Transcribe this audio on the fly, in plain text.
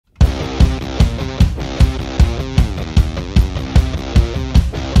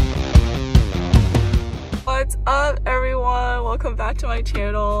up, everyone? Welcome back to my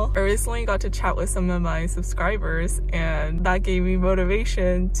channel. I recently got to chat with some of my subscribers and that gave me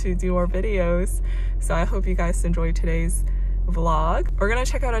motivation to do more videos. So I hope you guys enjoyed today's vlog. We're gonna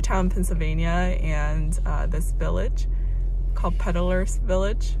check out a town in Pennsylvania and this village called Peddlers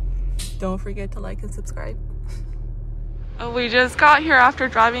Village. Don't forget to like and subscribe. We just got here after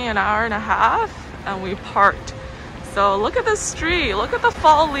driving an hour and a half and we parked. So look at the street, look at the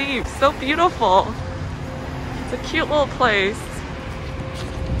fall leaves, so beautiful. It's a cute little place.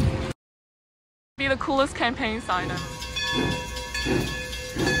 Be the coolest campaign sign ever.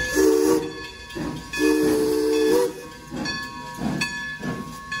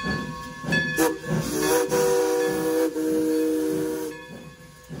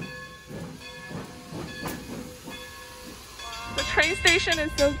 The train station is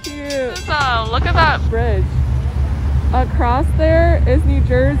so cute. Look at that bridge. Across there is New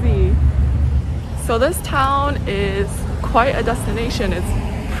Jersey. So this town is quite a destination. It's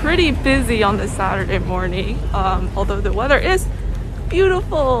pretty busy on this Saturday morning, although the weather is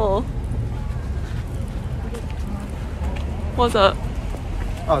beautiful. What's up?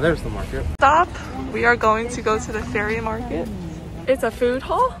 Oh, there's the market. Stop. We are going to go to the ferry market. It's a food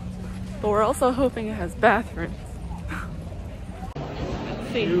hall, but we're also hoping it has bathrooms.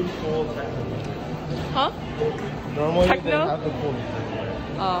 Let's see. Huh? Normally techno? they have the cool music.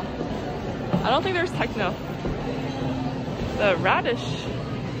 Oh. I don't think there's techno. The radish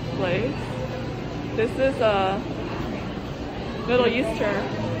place. This is a Middle Eastern.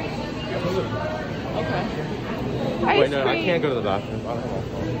 Okay. Wait, no, I can't go to the bathroom. I don't have my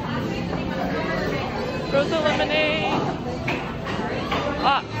phone. Frozen lemonade.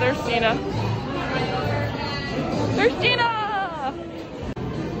 Ah, there's Gina. There's Gina!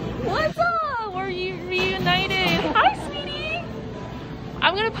 What's up? We're reunited. Hi, sweetie.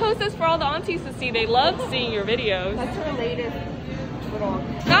 I'm gonna post this for all the aunties to see. They love seeing your videos. That's her latest little.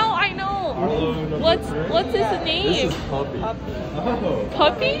 No, I know. What's his name? This is Puppy. Puppy?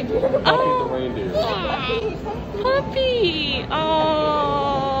 Puppy the reindeer. Puppy.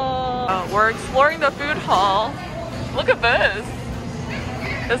 Oh. We're exploring the food hall. Look at this.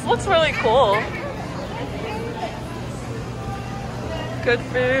 This looks really cool. Good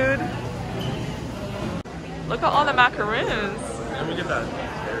food. Look at all the macaroons. Let me get that.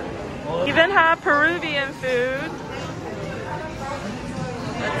 Even have Peruvian food.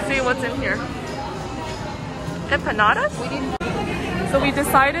 Let's see what's in here. Empanadas? So we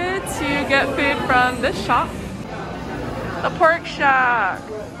decided to get food from this shop. The Pork Shack.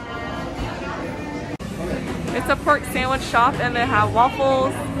 It's a pork sandwich shop and they have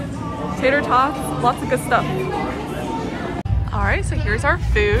waffles, tater tots, lots of good stuff. Alright, so here's our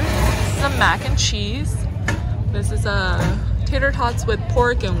food. This is a mac and cheese. This is a tater tots with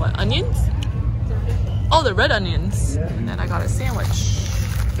pork and what, onions? Oh, the red onions. And then I got a sandwich.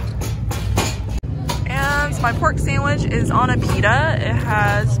 And my pork sandwich is on a pita. It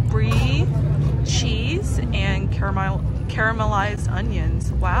has brie, cheese, and caramelized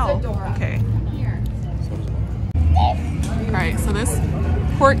onions. Wow. Okay. Alright, so this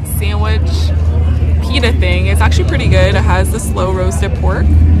pork sandwich pita thing is actually pretty good. It has the slow roasted pork.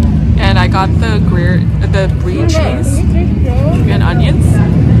 And I got the brie cheese and onions.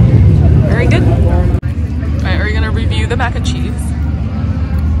 Very good. Alright, are you gonna review the mac and cheese?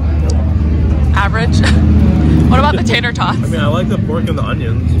 Average. What about the tater tots? I mean, I like the pork and the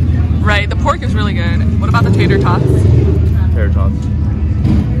onions. Right, the pork is really good. What about the tater tots? Tater tots.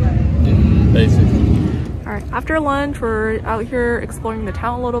 Basic. Alright, after lunch, we're out here exploring the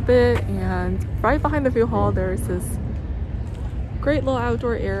town a little bit, and right behind the food hall, there's this great little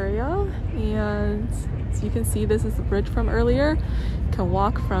outdoor area, and as you can see, this is the bridge from earlier. You can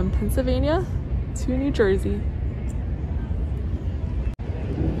walk from Pennsylvania to New Jersey.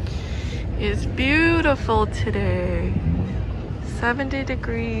 It's beautiful today. 70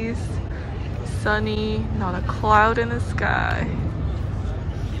 degrees, sunny, not a cloud in the sky.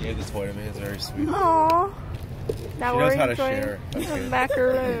 She gave the toy to me, it's very sweet. Aww. Now we're enjoying the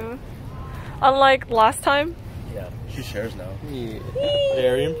macaroon. Unlike last time. Yeah, she shares now. Yeah.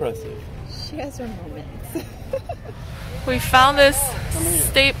 Very impressive. She has her moments. We found this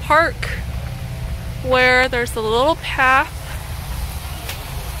state park where there's a little path.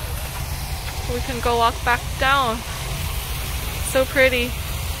 We can go walk back down. So pretty.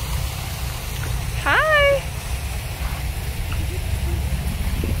 Hi!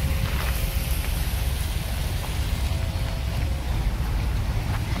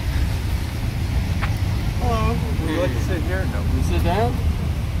 Hello. Would you like to sit here? No. Can you sit down?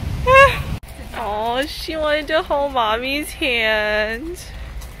 Oh, she wanted to hold mommy's hand.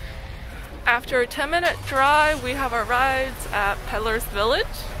 After a 10-minute drive, we have our rides at Peddlers Village.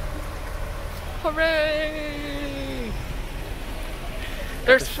 Hooray!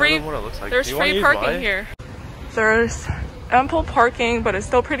 There's free parking here. There's ample parking, but it's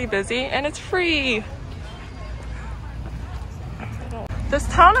still pretty busy, and it's free. This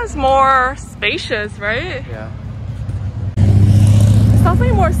town is more spacious, right? Yeah. It's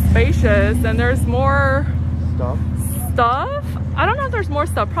definitely more spacious, and there's more stuff. I don't know if there's more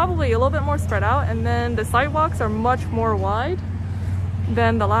stuff, probably a little bit more spread out, and then the sidewalks are much more wide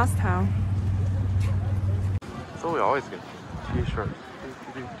than the last town. So we always get t-shirts.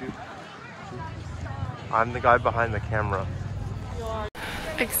 I'm the guy behind the camera.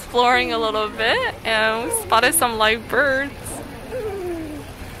 Exploring a little bit, and we spotted some live birds.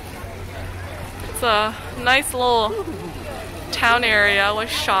 It's a nice little town area with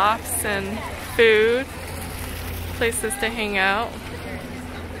shops and food, places to hang out.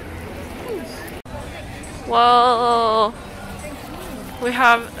 Whoa! We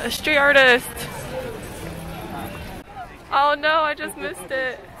have a street artist. Oh no, I just missed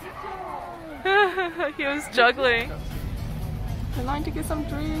it. He was juggling. In line to get some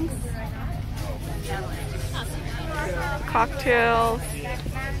drinks. Cocktails.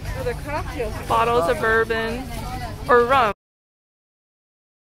 Bottles of bourbon or rum.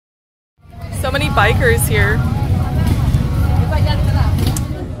 So many bikers here.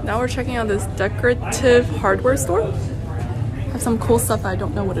 Now we're checking out this decorative hardware store. Have some cool stuff I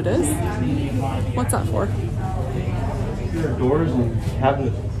don't know what it is. What's that for? Doors and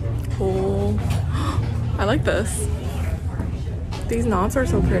cabinets. Cool. I like this. These knobs are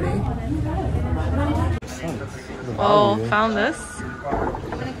so pretty. Oh, found this.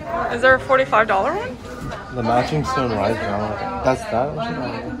 Is there a $45 one? The matching stone rise now. That's that.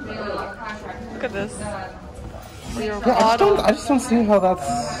 Look at this. Yeah, I just don't see how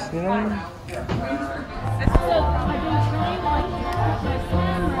that's, you know.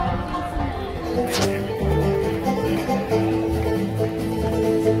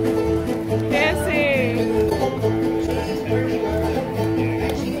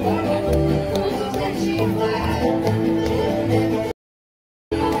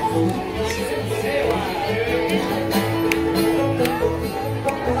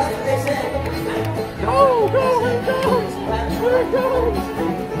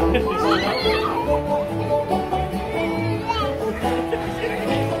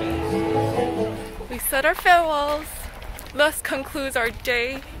 We said our farewells. Thus concludes our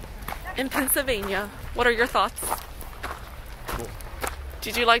day in Pennsylvania. What are your thoughts? Cool.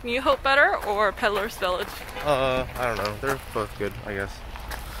 Did you like New Hope better or Peddlers Village? I don't know. They're both good, I guess.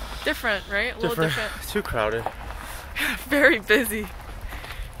 Different, right? A little different. Too crowded. Very busy.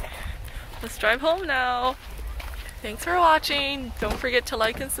 Let's drive home now. Thanks for watching. Don't forget to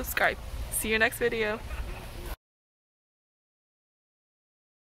like and subscribe. See you next video.